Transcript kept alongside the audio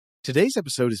Today's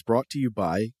episode is brought to you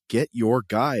by Get Your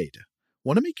Guide.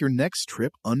 Want to make your next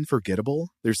trip unforgettable?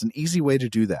 There's an easy way to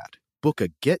do that. Book a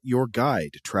Get Your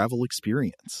Guide travel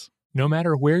experience. No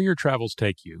matter where your travels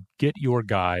take you, Get Your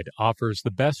Guide offers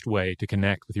the best way to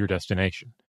connect with your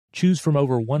destination. Choose from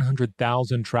over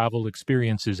 100,000 travel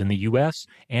experiences in the U.S.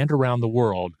 and around the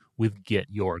world with Get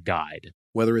Your Guide.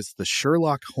 Whether it's the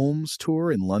Sherlock Holmes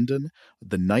tour in London,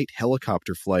 the night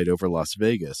helicopter flight over Las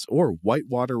Vegas, or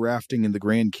whitewater rafting in the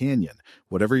Grand Canyon,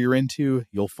 whatever you're into,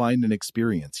 you'll find an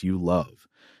experience you love.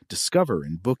 Discover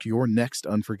and book your next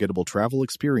unforgettable travel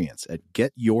experience at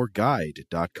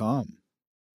getyourguide.com.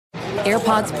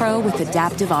 AirPods Pro with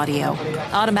adaptive audio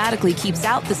automatically keeps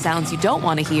out the sounds you don't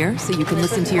want to hear so you can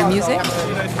listen to your music,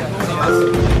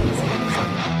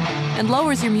 and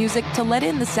lowers your music to let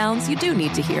in the sounds you do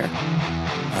need to hear.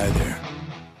 Hi there.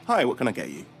 Hi, what can I get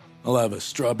you? I'll have a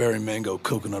strawberry mango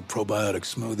coconut probiotic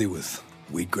smoothie with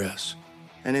wheatgrass.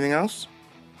 Anything else?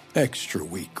 Extra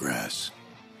wheatgrass.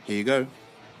 Here you go.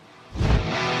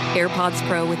 AirPods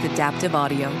Pro with adaptive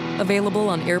audio. Available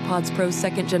on AirPods Pro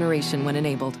 2nd generation when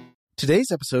enabled. Today's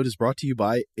episode is brought to you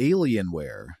by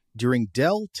Alienware. During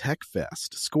Dell Tech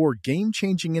Fest, score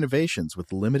game-changing innovations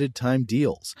with limited-time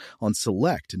deals on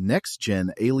select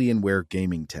next-gen Alienware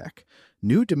gaming tech.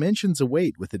 New dimensions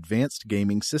await with advanced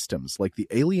gaming systems like the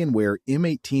Alienware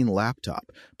M18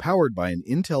 laptop, powered by an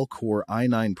Intel Core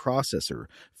i9 processor,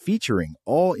 featuring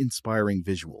awe-inspiring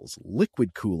visuals,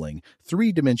 liquid cooling,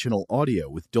 three-dimensional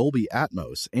audio with Dolby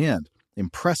Atmos, and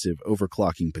impressive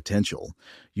overclocking potential.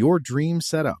 Your dream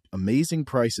setup, amazing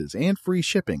prices, and free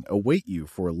shipping await you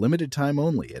for a limited time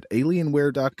only at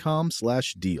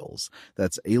alienware.com/deals.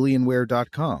 That's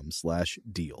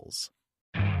alienware.com/deals.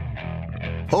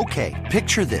 Okay,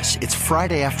 picture this. It's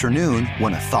Friday afternoon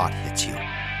when a thought hits you.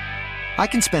 I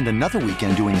can spend another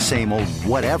weekend doing the same old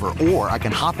whatever, or I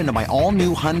can hop into my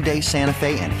all-new Hyundai Santa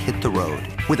Fe and hit the road.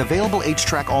 With available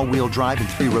H-Track all-wheel drive and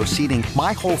three-row seating,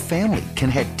 my whole family can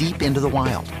head deep into the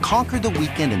wild. Conquer the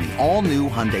weekend in the all-new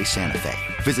Hyundai Santa Fe.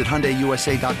 Visit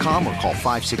HyundaiUSA.com or call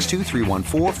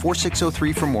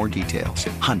 562-314-4603 for more details.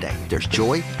 Hyundai, there's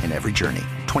joy in every journey.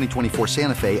 2024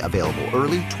 Santa Fe, available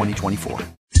early 2024.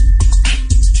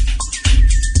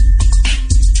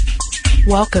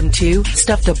 Welcome to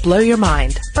Stuff to Blow Your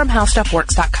Mind from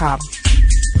HowStuffWorks.com.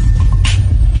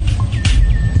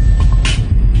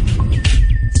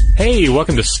 Hey,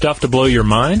 welcome to Stuff to Blow Your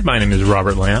Mind. My name is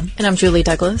Robert Lamb. And I'm Julie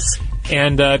Douglas.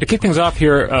 And to kick things off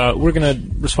here, we're going to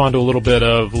respond to a little bit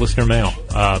of listener mail.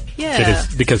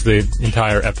 Because the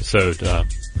entire episode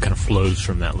kind of flows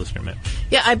from that listener mail.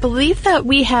 Yeah, I believe that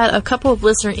we had a couple of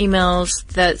listener emails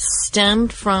that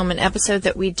stemmed from an episode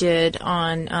that we did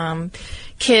on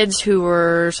kids who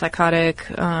were psychotic,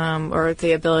 or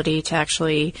the ability to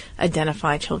actually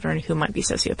identify children who might be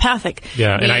sociopathic.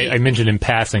 Yeah, and I mentioned in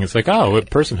passing, it's like,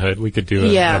 personhood, we could do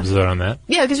an episode on that.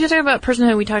 Yeah, because we talked about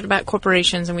personhood, we talked about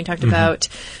corporations, and we talked about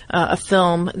a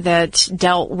film that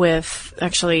dealt with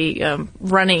actually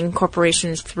running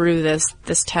corporations through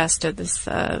this test, of this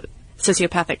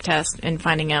sociopathic test, and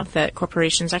finding out that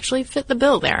corporations actually fit the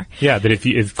bill there. Yeah, that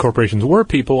if corporations were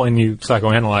people and you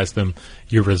psychoanalyze them,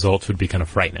 your results would be kind of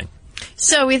frightening.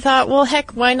 So we thought, well,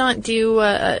 heck, why not do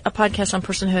a podcast on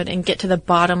personhood and get to the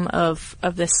bottom of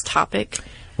this topic?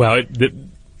 Well,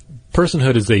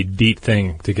 personhood is a deep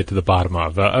thing to get to the bottom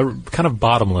of, kind of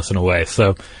bottomless in a way.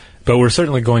 So, but we're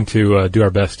certainly going to do our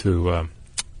best to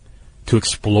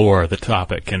explore the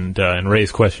topic and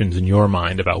raise questions in your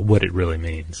mind about what it really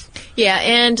means. Yeah,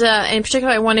 and in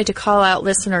particular, I wanted to call out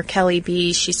listener Kelly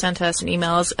B. She sent us an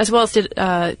email, as well as did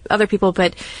other people,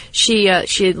 but she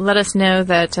let us know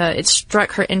that it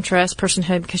struck her interest,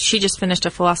 personhood, because she just finished a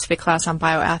philosophy class on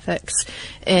bioethics,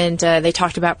 and they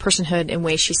talked about personhood in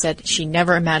ways she said she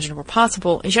never imagined were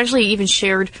possible, and she actually even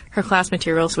shared her class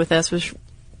materials with us, which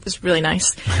was really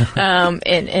nice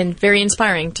and very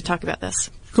inspiring to talk about this.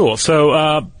 Cool.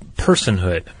 So,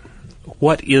 personhood.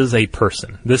 What is a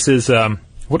person? This is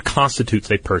what constitutes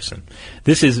a person.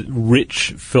 This is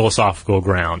rich philosophical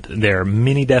ground. There are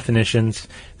many definitions.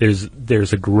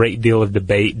 There's a great deal of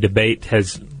debate. Debate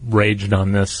has raged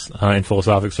on this in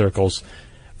philosophic circles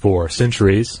for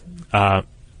centuries.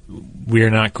 We are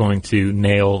not going to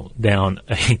nail down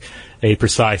a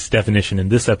precise definition in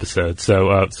this episode.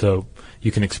 So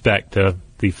you can expect the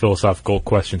philosophical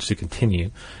questions to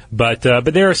continue. But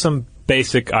there are some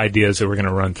basic ideas that we're going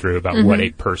to run through about what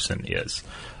a person is.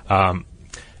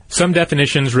 Some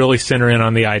definitions really center in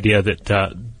on the idea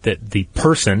that the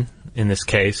person, in this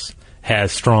case,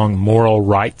 has strong moral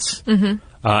rights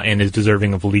and is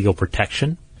deserving of legal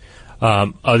protection.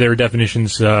 Other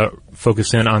definitions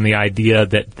focus in on the idea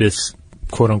that this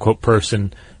quote-unquote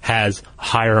person has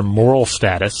higher moral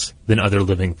status than other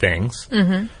living things.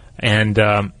 Mm-hmm.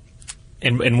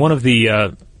 And one of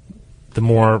the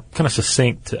more kind of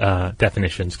succinct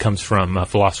definitions comes from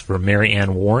philosopher Mary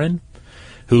Ann Warren,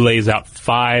 who lays out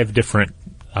 5 different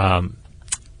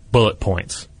bullet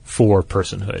points for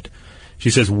personhood. She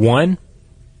says, 1,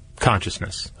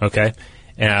 consciousness, okay?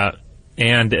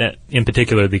 And in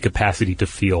particular, the capacity to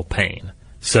feel pain.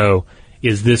 So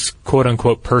is this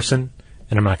quote-unquote person,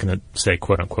 and I'm not going to say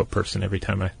quote-unquote person every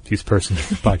time I use person in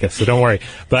the podcast, so don't worry.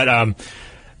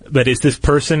 But is this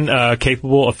person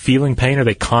capable of feeling pain? Are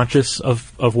they conscious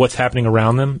of what's happening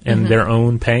around them and their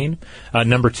own pain?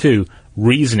 Number 2,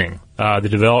 reasoning, the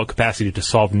developed capacity to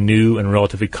solve new and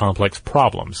relatively complex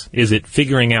problems. Is it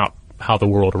figuring out how the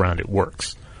world around it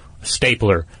works? A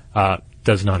stapler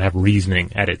does not have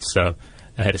reasoning at its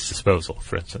disposal,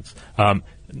 for instance.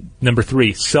 Number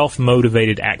 3,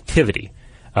 self-motivated activity.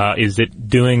 Is it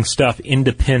doing stuff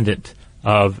independent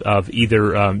of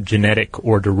either genetic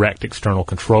or direct external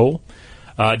control?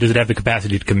 Does it have the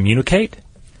capacity to communicate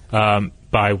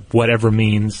by whatever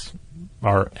means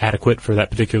are adequate for that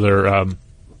particular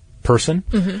person?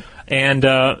 Mm-hmm. And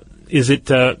is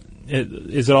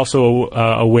it also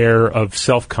aware of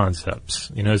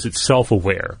self-concepts? You know, is it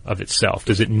self-aware of itself?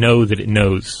 Does it know that it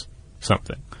knows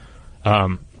something?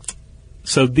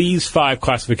 So these 5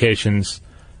 classifications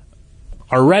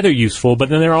are rather useful, but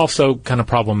then they're also kind of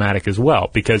problematic as well,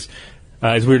 because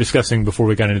as we were discussing before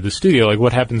we got into the studio, like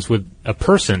what happens with a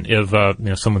person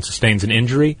if someone sustains an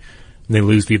injury and they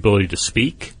lose the ability to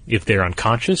speak, if they're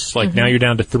unconscious, like now you're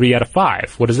down to 3 out of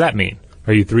 5. What does that mean?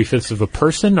 Are you 3/5 of a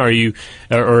person?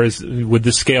 Would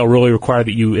this scale really require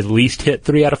that you at least hit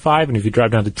 3 out of 5, and if you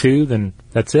drop down to 2, then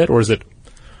that's it, or is it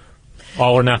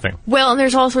all or nothing? Well, and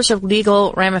there's all sorts of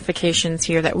legal ramifications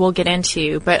here that we'll get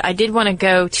into, but I did want to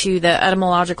go to the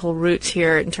etymological roots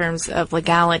here in terms of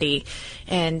legality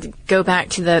and go back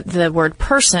to the word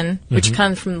person, which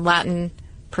comes from Latin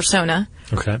persona,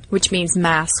 which means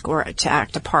mask or to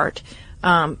act a part.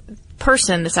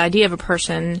 Person, this idea of a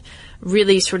person,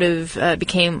 really sort of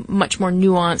became much more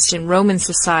nuanced in Roman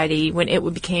society when it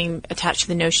became attached to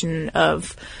the notion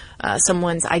of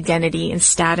someone's identity and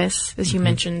status, as you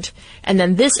mentioned. And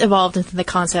then this evolved into the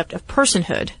concept of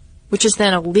personhood, which is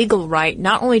then a legal right,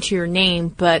 not only to your name,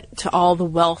 but to all the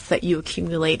wealth that you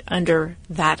accumulate under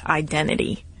that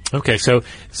identity. Okay, so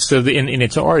in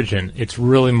its origin, it's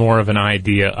really more of an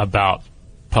idea about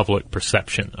public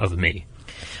perception of me.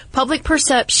 Public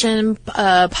perception,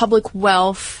 public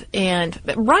wealth, and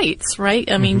rights, right?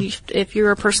 I mean, if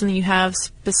you're a person, you have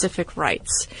specific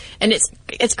rights. And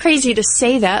it's crazy to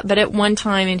say that, but at one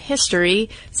time in history,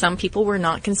 some people were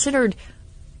not considered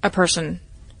a person,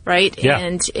 right? Yeah.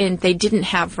 And they didn't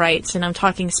have rights. And I'm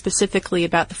talking specifically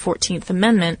about the 14th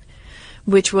Amendment,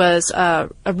 which was a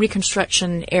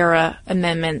Reconstruction-era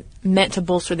amendment meant to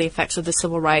bolster the effects of the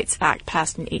Civil Rights Act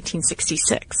passed in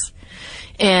 1866.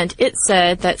 And it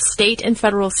said that state and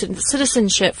federal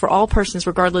citizenship for all persons,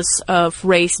 regardless of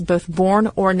race, both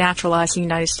born or naturalized in the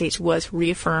United States, was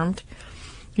reaffirmed.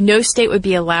 No state would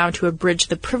be allowed to abridge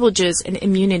the privileges and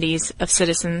immunities of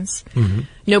citizens. Mm-hmm.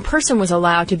 No person was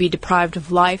allowed to be deprived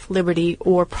of life, liberty,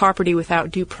 or property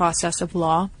without due process of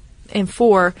law. And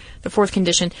the fourth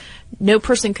condition, no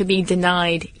person could be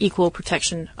denied equal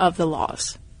protection of the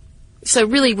laws. So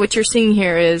really what you're seeing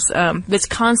here is this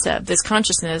concept, this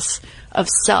consciousness of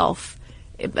self,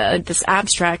 this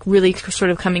abstract, really sort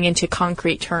of coming into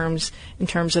concrete terms in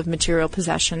terms of material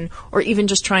possession or even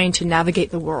just trying to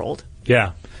navigate the world.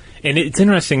 Yeah. And it's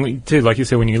interesting, too, like you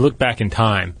said, when you look back in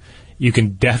time, you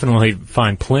can definitely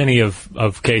find plenty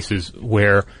of cases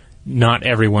where not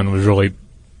everyone was really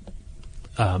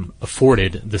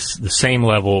afforded the same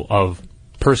level of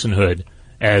personhood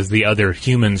as the other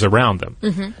humans around them.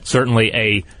 Mm-hmm.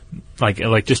 Certainly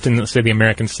like just in, say, the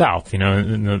American South,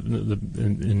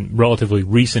 in relatively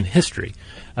recent history,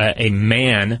 a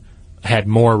man had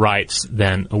more rights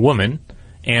than a woman,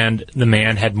 and the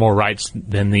man had more rights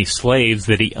than the slaves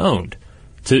that he owned,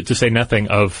 to say nothing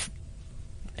of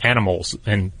animals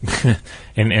and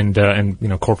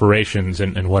corporations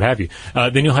and what have you.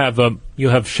 Then you'll have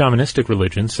shamanistic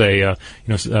religions, say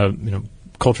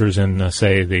cultures in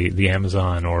say the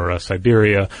Amazon or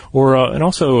Siberia, or and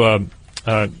also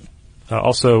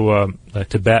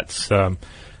Tibet's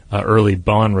early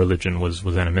Bon religion was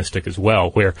animistic as well,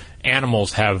 where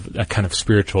animals have a kind of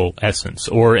spiritual essence,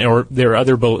 or there are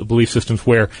other belief systems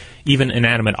where even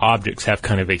inanimate objects have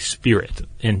kind of a spirit,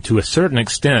 and to a certain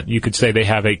extent you could say they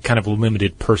have a kind of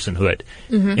limited personhood,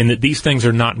 in that these things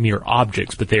are not mere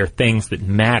objects, but they are things that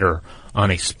matter on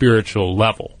a spiritual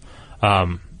level.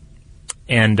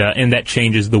 and that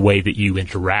changes the way that you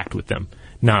interact with them.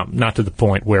 Not to the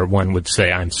point where one would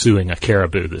say, I'm suing a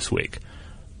caribou this week.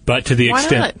 But to the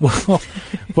extent,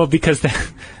 well, because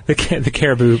the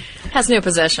caribou has no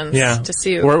possessions to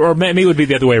sue. Or maybe it would be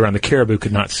the other way around. The caribou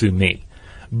could not sue me.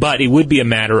 But it would be a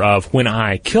matter of when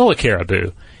I kill a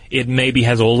caribou, it maybe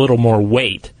has a little more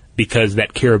weight because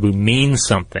that caribou means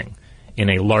something in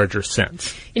a larger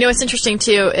sense. You know, what's interesting,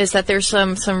 too, is that there's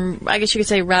some, I guess you could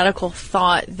say, radical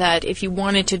thought that if you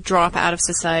wanted to drop out of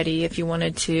society, if you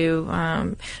wanted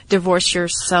to divorce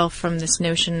yourself from this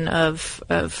notion of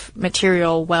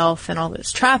material wealth and all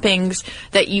those trappings,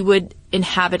 that you would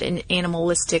inhabit an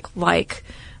animalistic-like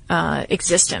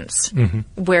existence,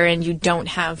 wherein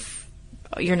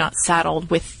you're not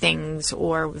saddled with things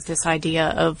or with this idea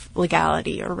of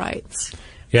legality or rights.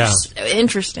 Yeah. It's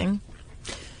interesting.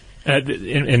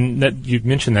 And that you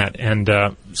mentioned that, and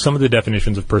some of the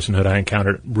definitions of personhood I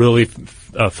encountered really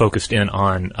focused in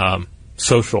on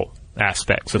social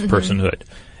aspects of personhood,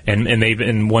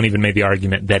 and one even made the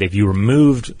argument that if you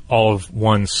removed all of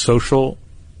one's social,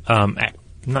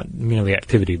 not merely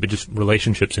activity, but just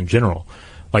relationships in general,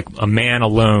 like a man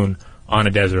alone on a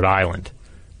desert island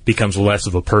becomes less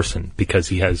of a person because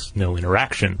he has no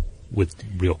interaction with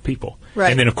real people. Right.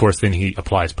 And then, of course, he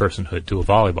applies personhood to a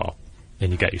volleyball.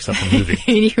 And you got yourself a movie.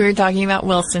 You were talking about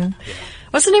Wilson. Yeah.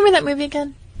 What's the name of that movie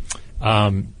again?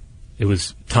 It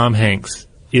was Tom Hanks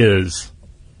is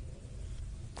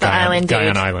the island guy dude.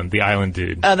 on island, the island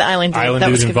dude. Oh, the island dude. Island that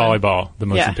dude was in volleyball, the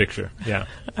motion picture. Yeah,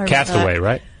 Castaway,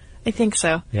 right? I think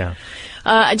so. Yeah.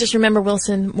 I just remember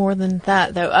Wilson more than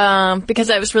that, though, because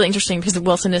that was really interesting because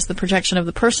Wilson is the projection of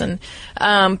the person.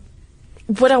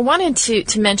 What I wanted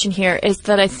to mention here is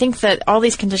that I think that all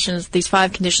these conditions, these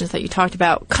 5 conditions that you talked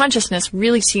about, consciousness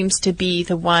really seems to be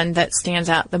the one that stands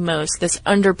out the most, this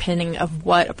underpinning of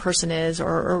what a person is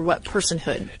or what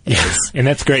personhood is. And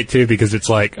that's great, too, because it's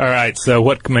like, all right, so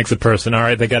what makes a person? All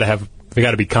right, they got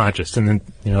to be conscious. And then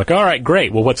you're like, all right,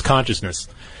 great. Well, what's consciousness?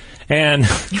 And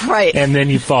right. And then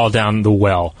you fall down the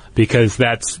well because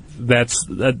that's one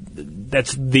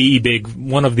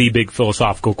of the big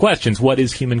philosophical questions. What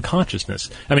is human consciousness?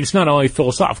 I mean, it's not only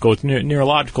philosophical; it's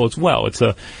neurological as well. It's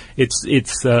an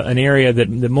area that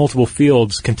multiple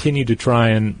fields continue to try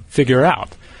and figure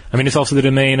out. I mean, it's also the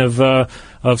domain of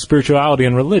spirituality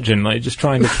and religion, like just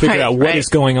trying to figure out what is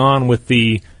going on with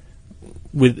inside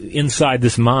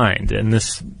this mind and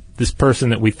this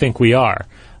person that we think we are.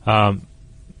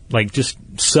 Like just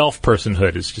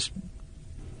self-personhood is just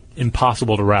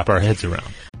impossible to wrap our heads around.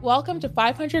 Welcome to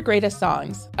 500 Greatest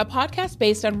Songs, a podcast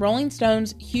based on Rolling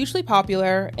Stone's hugely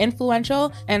popular,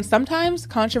 influential, and sometimes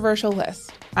controversial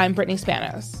list. I'm Brittany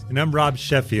Spanos. And I'm Rob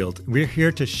Sheffield. We're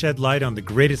here to shed light on the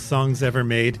greatest songs ever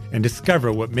made and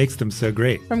discover what makes them so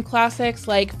great. From classics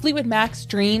like Fleetwood Mac's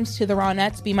Dreams to the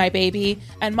Ronettes' Be My Baby,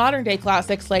 and modern-day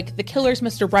classics like The Killers'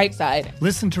 Mr. Brightside.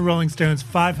 Listen to Rolling Stone's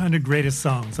 500 Greatest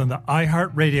Songs on the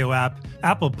iHeartRadio app,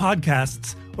 Apple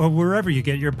Podcasts, or wherever you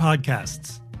get your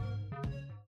podcasts.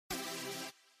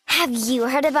 Have you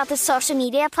heard about the social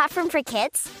media platform for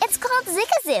kids? It's called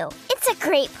Zigazoo. It's a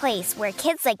great place where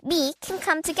kids like me can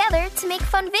come together to make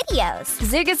fun videos.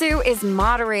 Zigazoo is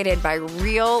moderated by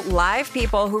real, live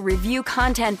people who review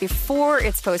content before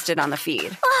it's posted on the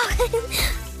feed. Oh,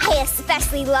 I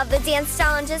especially love the dance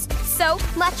challenges. So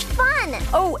much fun.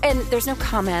 Oh, and there's no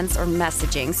comments or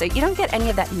messaging, so you don't get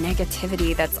any of that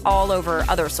negativity that's all over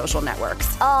other social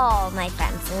networks. All my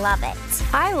friends love it.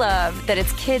 I love that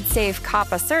it's kid-safe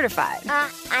COPPA certified.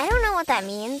 I don't know what that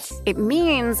means. It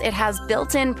means it has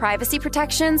built-in privacy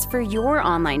protections for your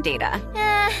online data.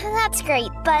 That's great,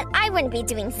 but I wouldn't be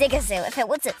doing Zigazoo if it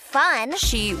wasn't fun.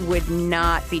 She would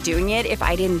not be doing it if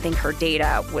I didn't think her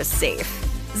data was safe.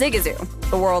 Zigazoo,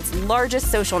 the world's largest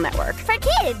social network. For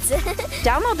kids!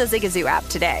 Download the Zigazoo app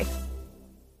today.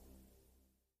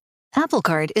 Apple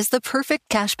Card is the perfect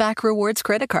cashback rewards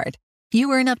credit card.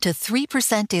 You earn up to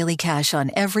 3% daily cash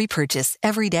on every purchase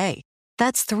every day.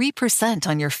 That's 3%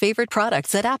 on your favorite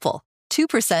products at Apple,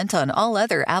 2% on all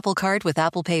other Apple Card with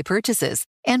Apple Pay purchases,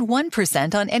 and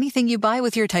 1% on anything you buy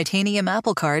with your titanium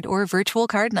Apple Card or virtual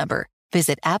card number.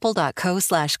 Visit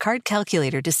apple.co/card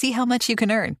calculator to see how much you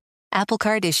can earn. Apple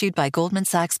Card issued by Goldman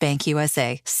Sachs Bank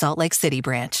USA, Salt Lake City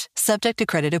branch. Subject to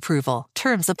credit approval.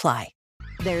 Terms apply.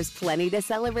 There's plenty to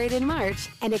celebrate in March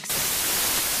and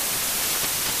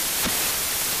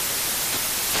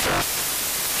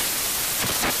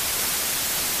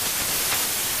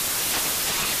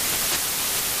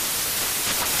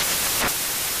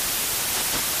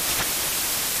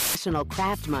National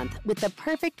Craft Month with the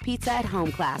perfect pizza at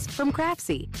home class from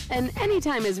Craftsy. And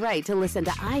anytime is right to listen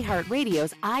to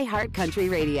iHeartRadio's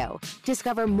iHeartCountry Radio.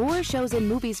 Discover more shows and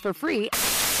movies for free.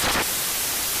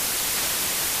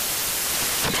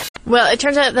 Well, it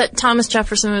turns out that Thomas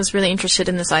Jefferson was really interested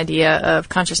in this idea of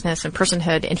consciousness and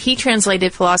personhood, and he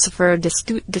translated philosopher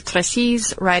de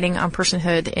Tracy's writing on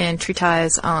personhood in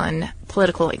Treatise on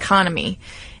Political Economy.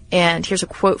 And here's a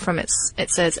quote from it.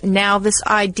 It says, "Now this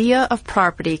idea of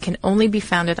property can only be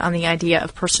founded on the idea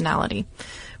of personality.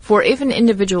 For if an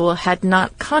individual had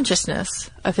not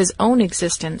consciousness of his own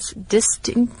existence,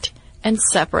 distinct and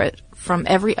separate from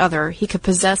every other, he could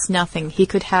possess nothing. He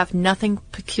could have nothing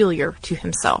peculiar to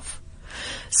himself."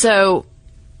 So,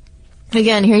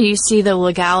 again, here you see the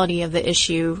legality of the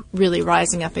issue really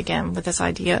rising up again with this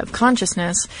idea of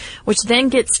consciousness, which then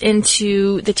gets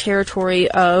into the territory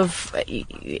of,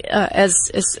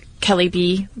 as Kelly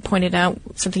B. pointed out,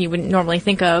 something you wouldn't normally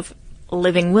think of,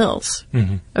 living wills.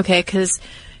 Mm-hmm. Okay, because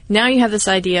now you have this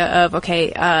idea of,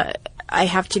 okay, I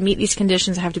have to meet these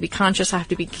conditions, I have to be conscious, I have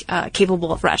to be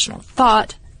capable of rational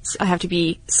thought, I have to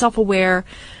be self-aware,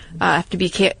 I have to be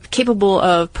capable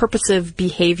of purposive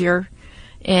behavior,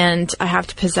 and I have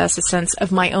to possess a sense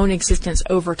of my own existence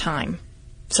over time.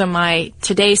 So my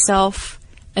today self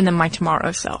and then my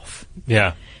tomorrow self.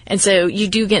 Yeah. And so you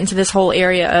do get into this whole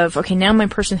area of, okay, now my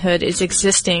personhood is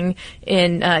existing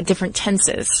in different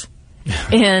tenses.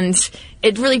 And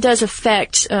it really does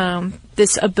affect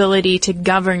this ability to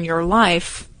govern your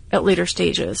life at later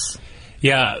stages.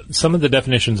 Yeah, some of the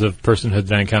definitions of personhood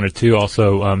that I encountered, too,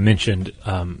 also mentioned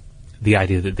the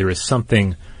idea that there is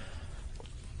something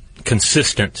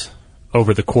consistent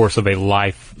over the course of a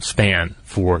lifespan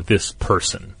for this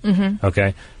person. Mm-hmm.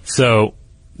 Okay? So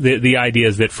the idea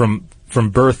is that from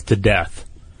birth to death,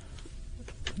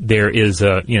 there is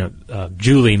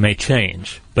Julie may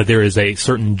change, but there is a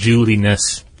certain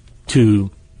Julie-ness to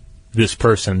this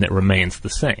person that remains the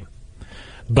same.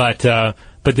 But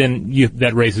then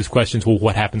that raises questions. Well,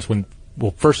 what happens when?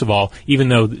 Well, first of all, even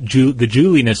though the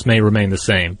Julie-ness may remain the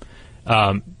same,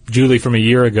 Julie from a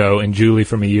year ago and Julie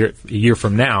from a year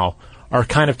from now are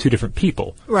kind of two different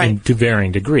people, right, to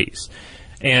varying degrees.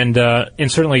 And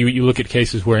certainly you look at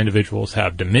cases where individuals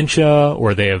have dementia,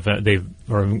 or they've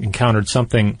encountered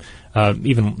something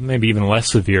maybe even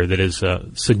less severe that has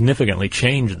significantly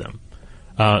changed them.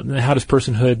 How does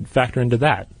personhood factor into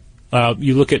that?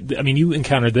 You look at, you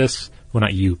encountered this. Well,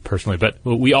 not you personally, but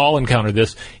we all encounter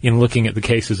this in looking at the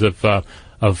cases of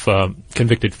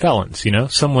convicted felons. You know,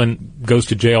 someone goes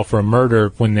to jail for a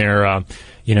murder when they're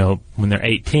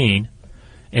 18,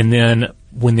 and then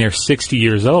when they're 60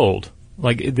 years old,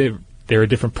 like they're a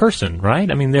different person, right?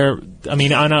 I'm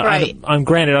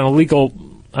granted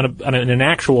in an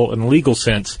actual and legal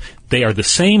sense, they are the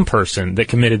same person that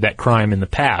committed that crime in the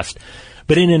past.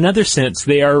 But in another sense,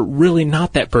 they are really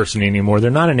not that person anymore.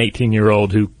 They're not an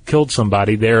 18-year-old who killed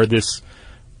somebody. They're this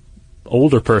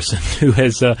older person who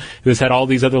has had all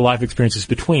these other life experiences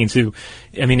between. So,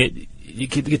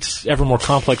 it gets ever more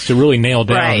complex to really nail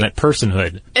down that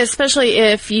personhood. Especially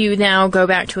if you now go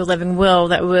back to a living will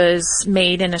that was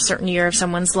made in a certain year of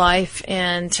someone's life,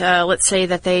 and let's say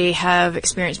that they have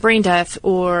experienced brain death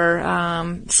or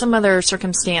some other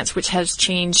circumstance which has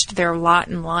changed their lot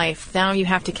in life. Now you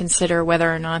have to consider whether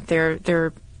or not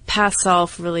their past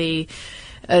self really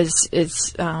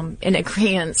is in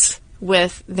agreement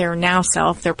with their now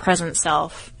self, their present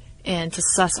self, and to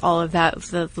suss all of that,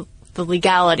 the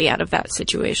legality out of that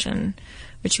situation,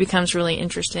 which becomes really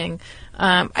interesting.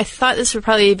 I thought this would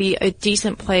probably be a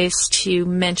decent place to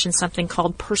mention something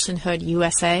called Personhood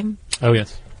USA. Oh,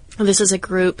 yes. This is a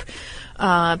group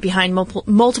behind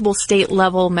multiple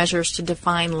state-level measures to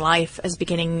define life as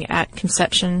beginning at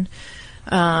conception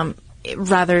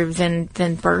rather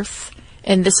than birth.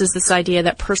 And this is this idea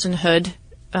that personhood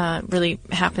really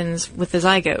happens with the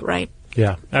zygote, right?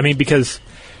 Yeah. Because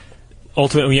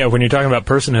ultimately, when you're talking about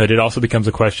personhood, it also becomes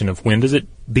a question of when does it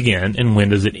begin and when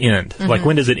does it end? Mm-hmm. Like,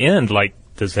 when does it end? Like,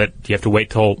 do you have to wait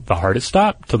till the heart is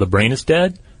stopped, till the brain is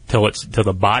dead, till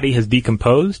the body has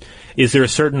decomposed? Is there a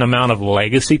certain amount of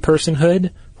legacy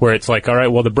personhood where it's like, all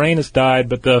right, well, the brain has died,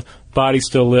 but the body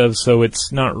still lives, so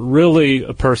it's not really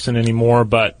a person anymore,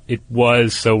 but it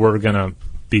was, so we're gonna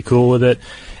be cool with it?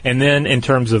 And then in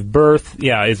terms of birth,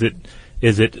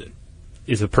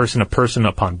 is a person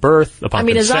upon birth, upon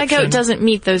conception? A zygote doesn't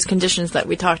meet those conditions that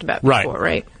we talked about before,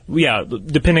 right? Yeah,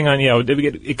 depending on,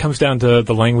 it comes down to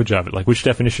the language of it, like which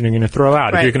definition you're going to throw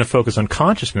out. Right. If you're going to focus on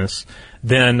consciousness,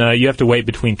 then you have to wait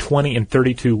between 20 and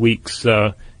 32 weeks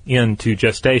into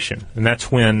gestation. And that's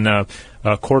when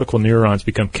cortical neurons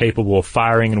become capable of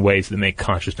firing in ways that make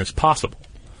consciousness possible.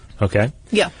 Okay.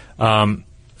 Yeah. And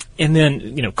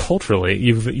then, culturally,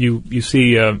 you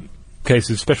see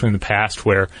cases, especially in the past,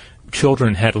 where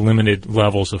children had limited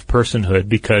levels of personhood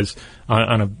because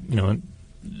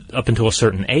up until a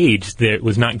certain age, it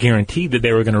was not guaranteed that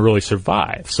they were going to really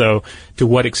survive. So to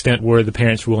what extent were the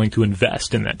parents willing to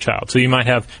invest in that child? So you might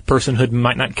have personhood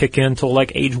might not kick in until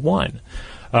like age 1.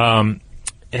 And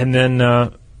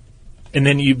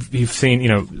then you've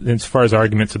seen, as far as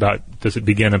arguments about does it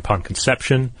begin upon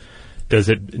conception?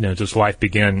 Does life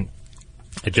begin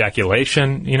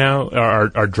ejaculation?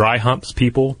 Are dry humps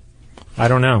people? I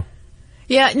don't know.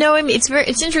 Yeah, no, I mean,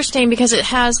 it's interesting because it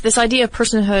has this idea of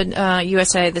Personhood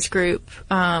USA, this group.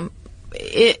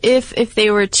 If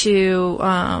they were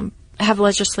to have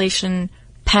legislation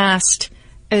passed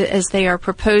as they are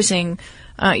proposing,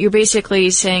 you're basically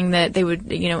saying that they would,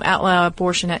 outlaw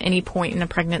abortion at any point in a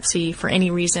pregnancy for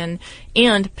any reason,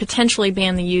 and potentially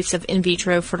ban the use of in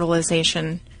vitro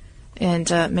fertilization and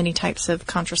many types of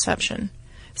contraception.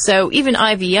 So even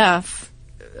IVF,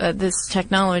 this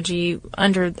technology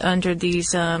under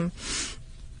these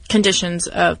conditions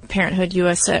of Parenthood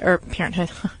USA or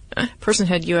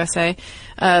Personhood USA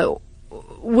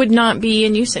would not be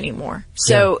in use anymore.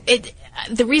 So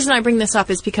the reason I bring this up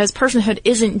is because personhood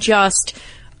isn't just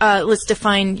let's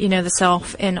define the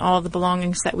self and all the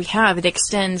belongings that we have. It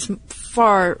extends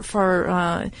far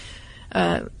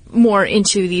more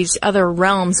into these other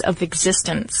realms of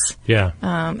existence. Yeah.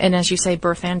 And as you say,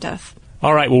 birth and death.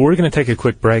 All right, well, we're going to take a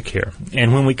quick break here.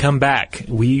 And when we come back,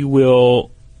 we will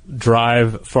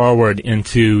drive forward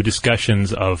into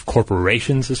discussions of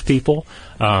corporations as people,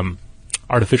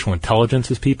 artificial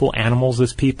intelligence as people, animals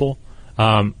as people,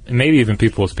 and maybe even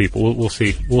people as people. We'll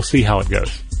see. We'll see how it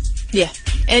goes. Yeah.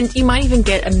 And you might even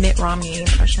get a Mitt Romney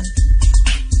impression.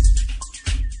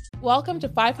 Welcome to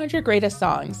 500 Greatest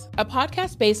Songs, a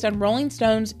podcast based on Rolling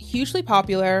Stone's hugely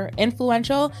popular,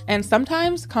 influential, and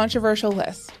sometimes controversial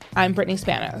list. I'm Brittany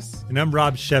Spanos. And I'm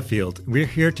Rob Sheffield. We're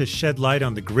here to shed light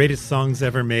on the greatest songs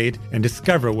ever made and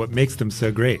discover what makes them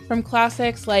so great. From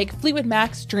classics like Fleetwood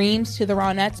Mac's Dreams to the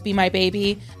Ronettes' Be My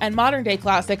Baby, and modern-day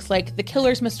classics like The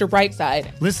Killers' Mr.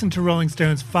 Brightside. Listen to Rolling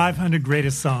Stone's 500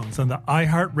 Greatest Songs on the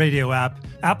iHeartRadio app,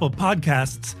 Apple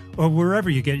Podcasts, or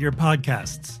wherever you get your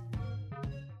podcasts.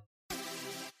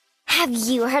 Have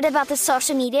you heard about the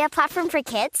social media platform for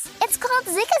kids? It's called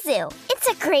Zigazoo. It's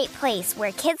a great place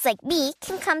where kids like me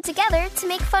can come together to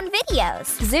make fun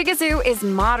videos. Zigazoo is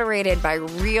moderated by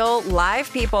real, live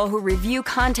people who review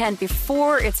content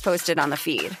before it's posted on the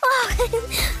feed. Oh,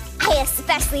 I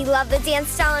especially love the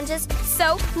dance challenges.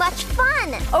 So much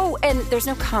fun. Oh, and there's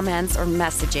no comments or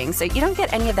messaging, so you don't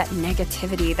get any of that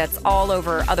negativity that's all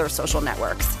over other social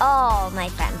networks. All my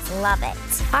friends love it.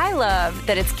 I love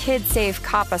that it's kid-safe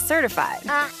COPPA certified.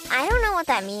 I don't know what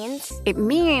that means. It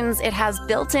means it has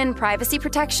built-in privacy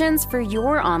protections for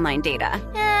your online data.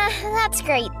 That's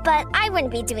great, but I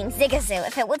wouldn't be doing Zigazoo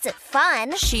if it wasn't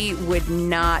fun. She would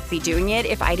not be doing it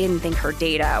if I didn't think her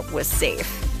data was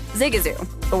safe. Zigazoo,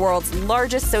 the world's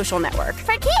largest social network.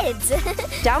 For kids.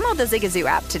 Download the Zigazoo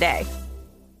app today.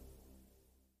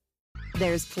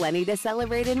 There's plenty to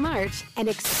celebrate in March and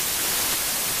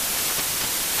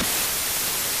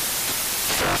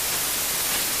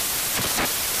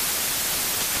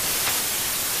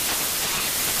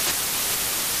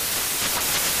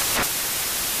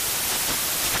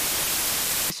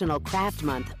Craft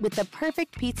Month with the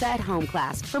perfect pizza at home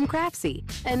class from Craftsy.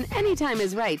 And anytime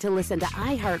is right to listen to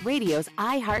iHeartRadio's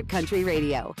iHeart Country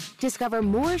Radio. Discover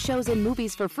more shows and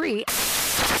movies for free.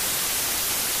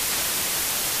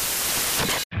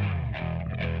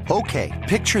 Okay,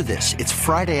 picture this. It's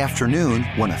Friday afternoon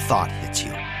when a thought hits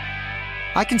you.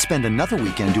 I can spend another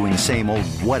weekend doing the same old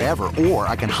whatever, or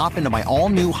I can hop into my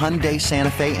all-new Hyundai Santa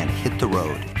Fe and hit the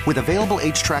road. With available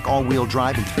H-Track all-wheel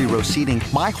drive and 3-row seating,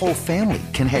 my whole family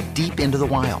can head deep into the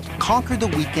wild. Conquer the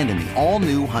weekend in the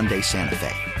all-new Hyundai Santa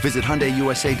Fe. Visit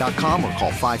HyundaiUSA.com or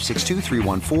call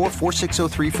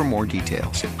 562-314-4603 for more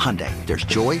details. Hyundai, there's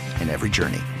joy in every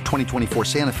journey. 2024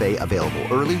 Santa Fe, available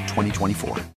early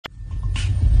 2024.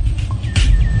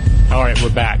 All right, we're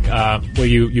back. Well,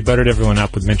 you buttered everyone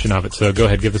up with mention of it, so go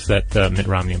ahead, give us that Mitt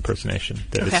Romney impersonation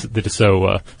that is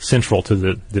so central to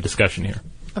the discussion here.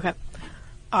 Okay.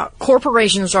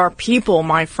 Corporations are people,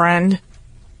 my friend.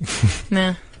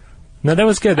 Nah. No, that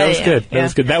was good. That was good. That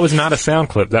was good. That was not a sound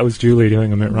clip. That was Julie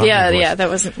doing a Mitt Romney voice. Yeah, that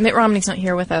was Mitt Romney's not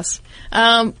here with us.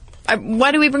 Why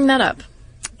do we bring that up?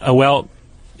 Well,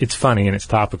 it's funny and it's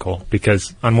topical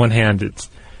because on one hand, it's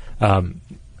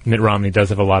Mitt Romney does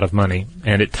have a lot of money,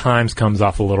 and at times comes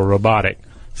off a little robotic.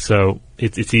 So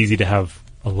it's easy to have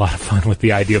a lot of fun with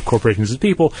the idea of corporations as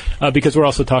people, because we're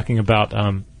also talking about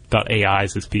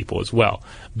AIs as people as well.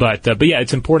 But yeah,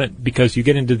 it's important because you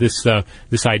get into this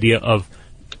idea of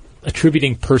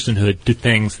attributing personhood to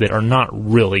things that are not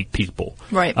really people.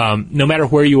 Right. No matter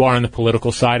where you are on the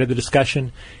political side of the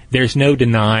discussion, there's no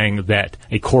denying that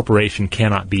a corporation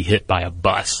cannot be hit by a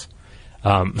bus.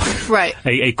 Right.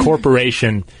 A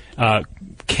corporation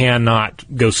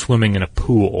cannot go swimming in a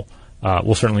pool.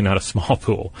 Well, certainly not a small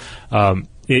pool.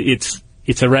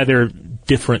 It's a rather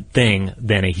different thing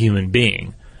than a human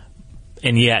being,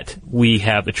 and yet we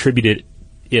have attributed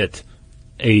it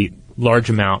a large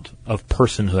amount of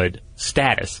personhood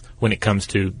status when it comes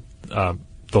to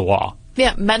the law.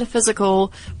 Yeah,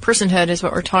 metaphysical personhood is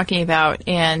what we're talking about.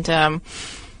 And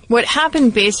what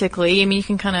happened basically, I mean, you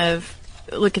can kind of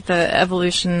look at the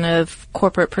evolution of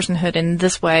corporate personhood in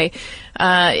this way.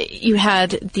 You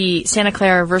had the Santa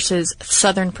Clara versus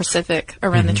Southern Pacific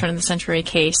around the turn of the century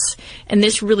case, and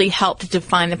this really helped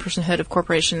define the personhood of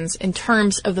corporations in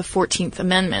terms of the 14th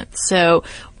Amendment. So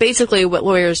basically what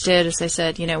lawyers did is they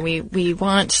said, we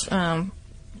want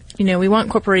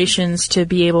corporations to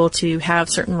be able to have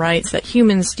certain rights that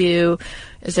humans do.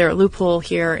 Is there a loophole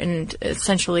here? And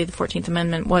essentially the 14th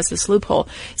Amendment was this loophole.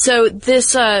 So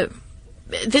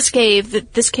this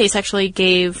case actually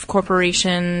gave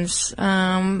corporations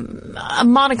a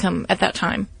modicum at that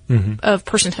time of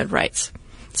personhood rights.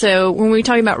 So when we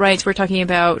talk about rights, we're talking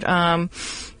about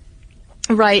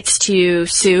rights to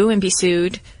sue and be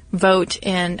sued, vote,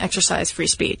 and exercise free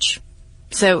speech.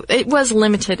 So it was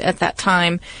limited at that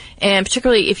time, and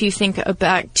particularly if you think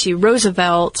back to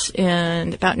Roosevelt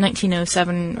in about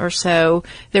 1907 or so,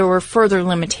 there were further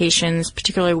limitations,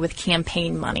 particularly with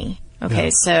campaign money.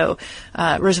 Okay, so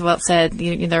Roosevelt said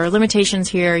there are limitations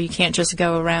here. You can't just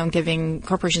go around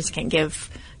corporations can't give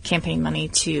campaign money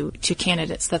to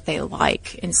candidates that they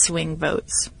like and swing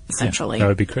votes, essentially. Yeah, that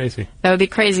would be crazy. That would be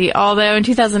crazy. Although in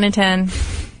 2010,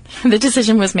 the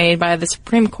decision was made by the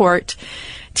Supreme Court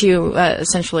to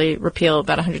essentially repeal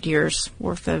about 100 years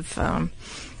worth of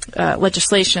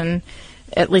legislation,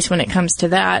 at least when it comes to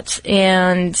that.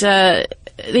 And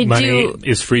money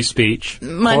is free speech.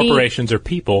 Corporations are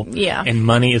people. Yeah. And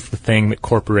money is the thing that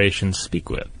corporations speak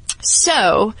with.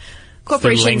 So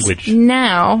corporations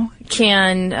now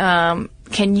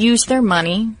can use their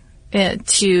money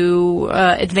to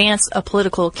advance a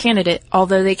political candidate,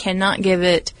 although they cannot give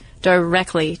it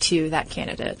directly to that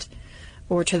candidate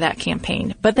or to that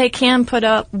campaign. But they can put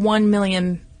up 1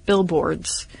 million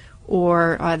billboards,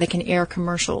 or they can air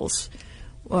commercials,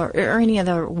 or any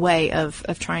other way of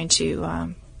trying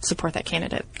to support that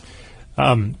candidate.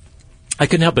 I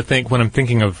couldn't help but think, when I'm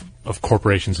thinking of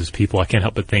corporations as people, I can't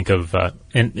help but think of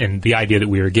and the idea that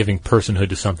we are giving personhood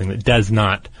to something that does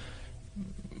not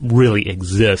really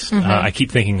exist. I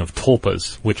keep thinking of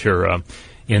tulpas, which are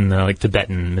in like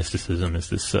Tibetan mysticism, is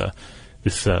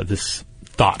this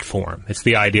thought form. It's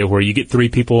the idea where you get three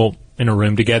people in a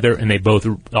room together, and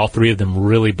all three of them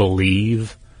really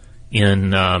believe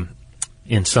in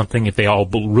something. If they all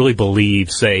really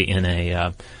believe, say, in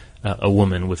a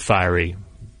woman with fiery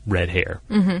red hair,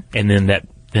 and then that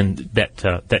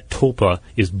tulpa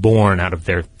is born out of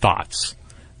their thoughts.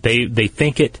 They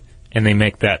think it, and they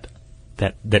make that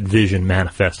vision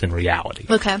manifest in reality.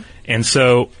 Okay. And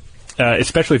so,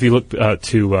 especially if you look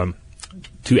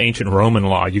to ancient Roman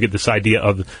law, you get this idea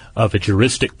of a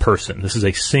juristic person. This is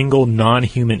a single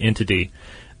non-human entity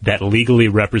that legally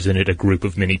represented a group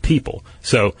of many people.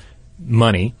 So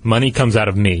money comes out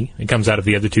of me. It comes out of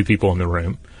the other two people in the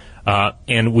room.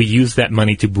 And we use that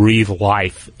money to breathe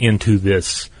life into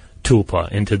this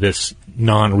tulpa, into this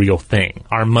non-real thing.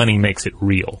 Our money makes it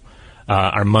real.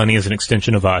 Our money is an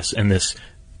extension of us, and this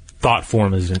thought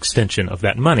form is an extension of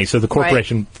that money. So the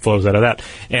corporation flows out of that.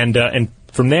 And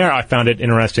from there, I found it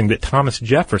interesting that Thomas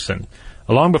Jefferson,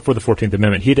 long before the 14th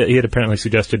Amendment, he had apparently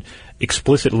suggested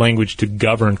explicit language to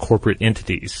govern corporate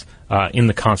entities in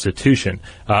the Constitution.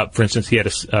 For instance, he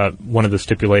had one of the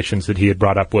stipulations that he had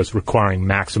brought up was requiring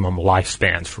maximum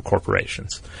lifespans for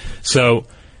corporations. So,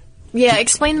 yeah,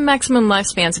 explain the maximum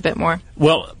lifespans a bit more.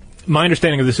 Well, my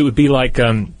understanding of this, it would be like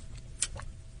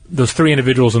those three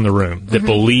individuals in the room that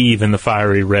believe in the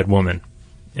fiery red woman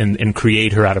and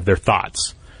create her out of their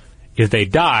thoughts. If they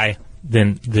die,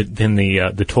 then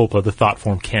the tulpa, the thought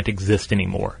form, can't exist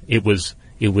anymore. It was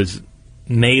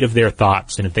made of their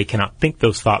thoughts, and if they cannot think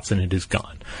those thoughts, then it is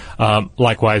gone.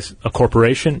 Likewise, a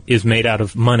corporation is made out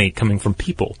of money coming from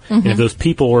people. And if those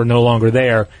people are no longer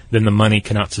there, then the money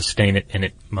cannot sustain it, and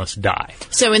it must die.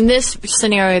 So in this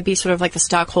scenario, it'd be sort of like the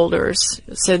stockholders.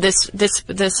 So this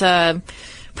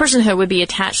personhood would be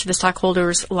attached to the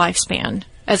stockholder's lifespan.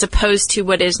 as opposed to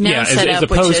what is now set as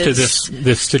up, opposed which to is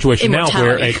this situation now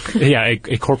where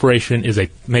a corporation is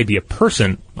maybe a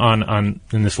person on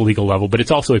in this legal level, but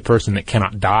it's also a person that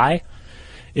cannot die.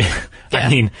 I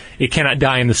mean, it cannot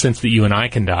die in the sense that you and I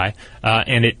can die,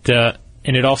 and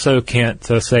it also can't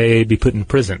say be put in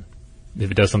prison if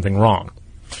it does something wrong.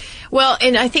 Well,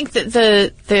 and I think that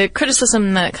the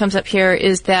criticism that comes up here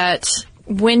is that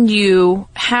when you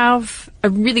have a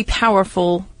really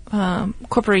powerful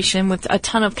corporation with a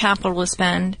ton of capital to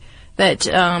spend that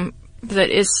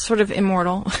is sort of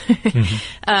immortal,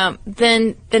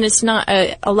 then it's not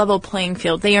a level playing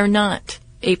field. They are not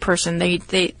a person. They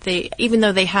even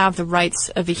though they have the rights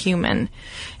of a human.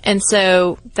 And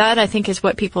so that, I think, is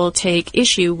what people take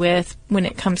issue with when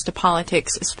it comes to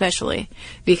politics, especially,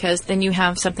 because then you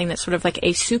have something that's sort of like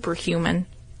a superhuman,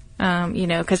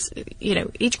 because,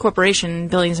 each corporation,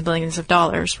 billions and billions of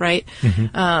dollars, right?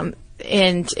 And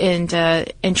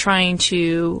trying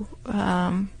to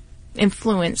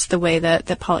influence the way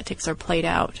that politics are played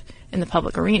out in the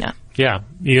public arena. Yeah.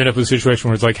 You end up with a situation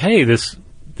where it's like, hey, this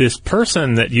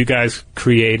person that you guys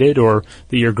created or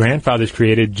that your grandfathers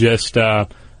created just,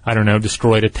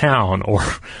 destroyed a town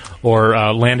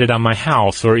or landed on my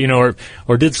house or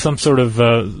did some sort of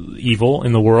evil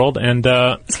in the world. And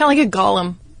it's kind of like a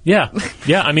golem. Yeah.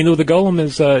 I mean, the golem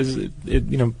is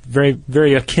very,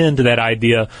 very akin to that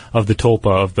idea of the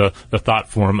tulpa, of the thought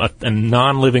form, a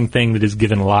non-living thing that is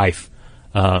given life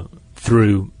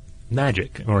through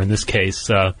magic, or in this case,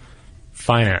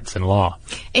 finance and law.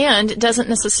 And doesn't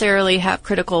necessarily have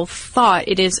critical thought.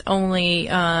 It is only,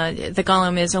 the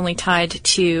golem is only tied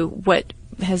to what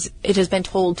it has been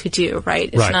told to do, right?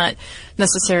 It's not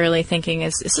necessarily thinking,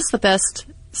 is this the best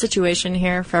situation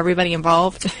here for everybody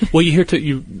involved? Well,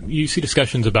 you see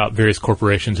discussions about various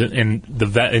corporations and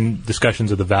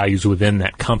discussions of the values within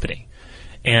that company.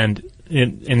 And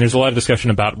there's a lot of discussion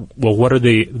about, well, what are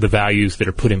the values that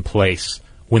are put in place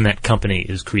when that company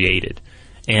is created?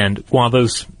 And while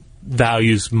those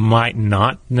values might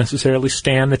not necessarily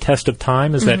stand the test of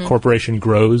time as that corporation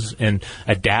grows and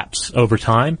adapts over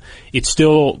time, it's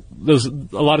still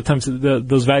a lot of times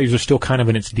those values are still kind of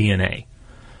in its DNA.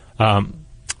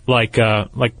 Like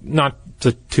not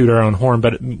to toot our own horn,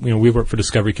 but we work for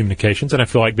Discovery Communications, and I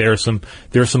feel like there are some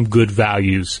good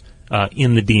values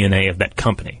in the DNA of that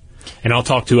company. And I'll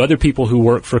talk to other people who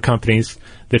work for companies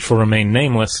that shall remain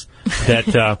nameless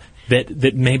that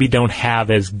that maybe don't have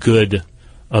as good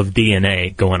of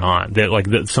DNA going on.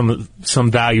 That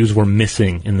some values were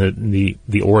missing in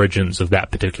the origins of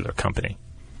that particular company.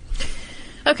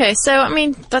 Okay, so I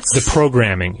mean that's the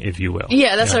programming, if you will.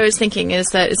 Yeah, that's what I was thinking. Is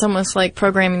that it's almost like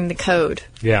programming the code.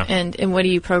 Yeah. And what do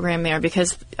you program there?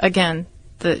 Because again,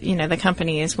 the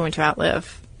company is going to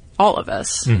outlive all of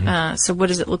us. So what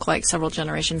does it look like several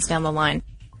generations down the line?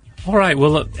 All right.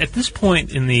 Well, at this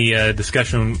point in the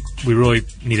discussion, we really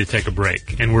need to take a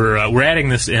break, and we're adding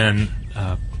this in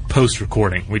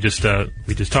post-recording. We just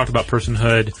talked about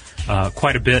personhood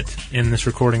quite a bit in this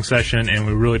recording session, and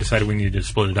we really decided we needed to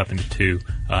split it up into two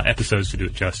episodes to do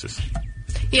it justice.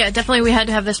 Yeah, definitely. We had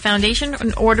to have this foundation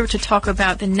in order to talk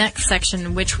about the next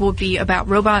section, which will be about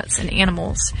robots and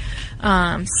animals.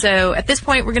 So at this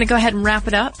point, we're going to go ahead and wrap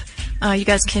it up. You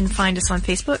guys can find us on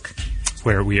Facebook,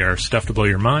 where we are Stuff to Blow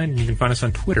Your Mind. You can find us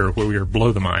on Twitter, where we are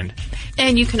Blow the Mind.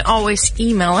 And you can always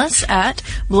email us at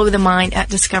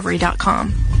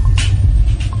blowthemind@discovery.com.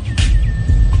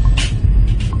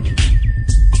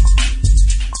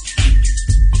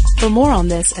 For more on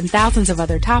this and thousands of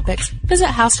other topics, visit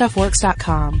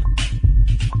howstuffworks.com.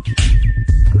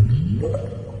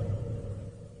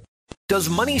 Does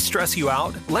money stress you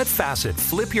out? Let Facet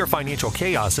flip your financial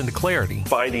chaos into clarity.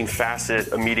 Finding Facet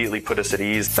immediately put us at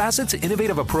ease. Facet's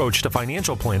innovative approach to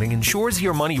financial planning ensures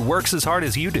your money works as hard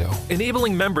as you do,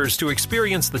 enabling members to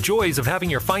experience the joys of having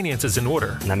your finances in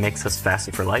order. And that makes us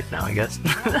Facet for life now, I guess.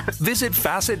 Visit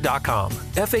Facet.com,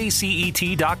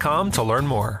 FACET.com to learn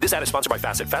more. This ad is sponsored by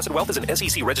Facet. Facet Wealth is an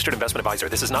SEC registered investment advisor.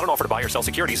 This is not an offer to buy or sell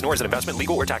securities, nor is it investment,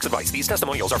 legal, or tax advice. These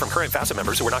testimonials are from current Facet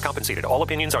members who are not compensated. All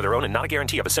opinions are their own and not a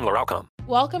guarantee of a similar outcome.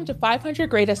 Welcome to 500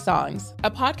 Greatest Songs,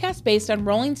 a podcast based on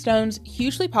Rolling Stone's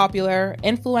hugely popular,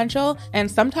 influential,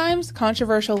 and sometimes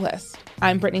controversial list.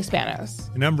 I'm Brittany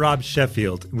Spanos. And I'm Rob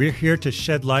Sheffield. We're here to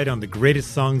shed light on the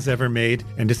greatest songs ever made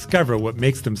and discover what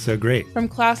makes them so great. From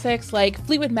classics like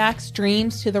Fleetwood Mac's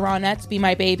Dreams to the Ronettes' Be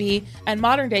My Baby, and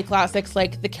modern-day classics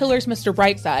like The Killer's Mr.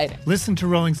 Brightside. Listen to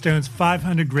Rolling Stone's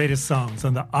 500 Greatest Songs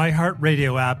on the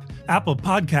iHeartRadio app, Apple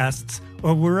Podcasts,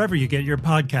 or wherever you get your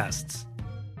podcasts.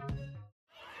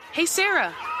 Hey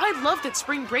Sarah, I loved that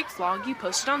spring break vlog you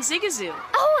posted on Zigazoo.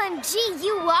 OMG,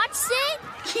 you watched it?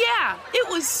 Yeah, it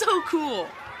was so cool.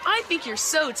 I think you're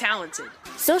so talented.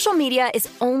 Social media is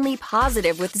only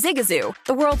positive with Zigazoo,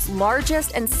 the world's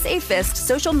largest and safest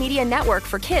social media network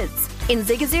for kids. In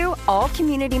Zigazoo, all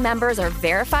community members are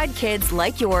verified kids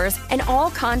like yours, and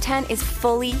all content is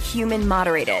fully human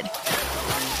moderated.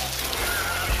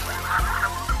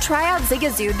 Try out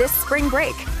Zigazoo this spring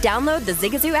break. Download the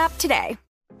Zigazoo app today.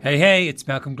 Hey, it's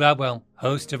Malcolm Gladwell,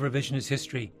 host of Revisionist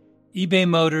History. eBay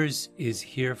Motors is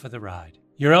here for the ride.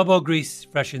 Your elbow grease,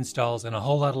 fresh installs, and a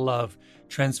whole lot of love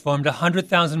transformed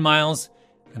 100,000 miles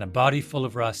and a body full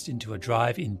of rust into a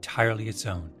drive entirely its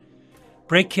own.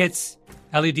 Brake kits,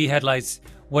 LED headlights,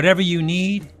 whatever you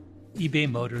need, eBay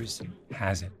Motors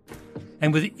has it.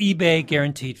 And with eBay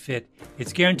Guaranteed Fit,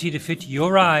 it's guaranteed to fit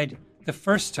your ride the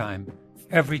first time,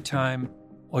 every time,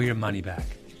 or your money back.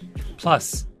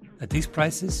 Plus, at these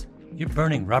prices, you're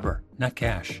burning rubber, not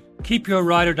cash. Keep your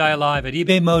ride or die alive at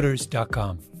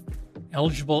ebaymotors.com.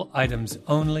 Eligible items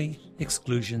only.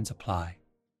 Exclusions apply.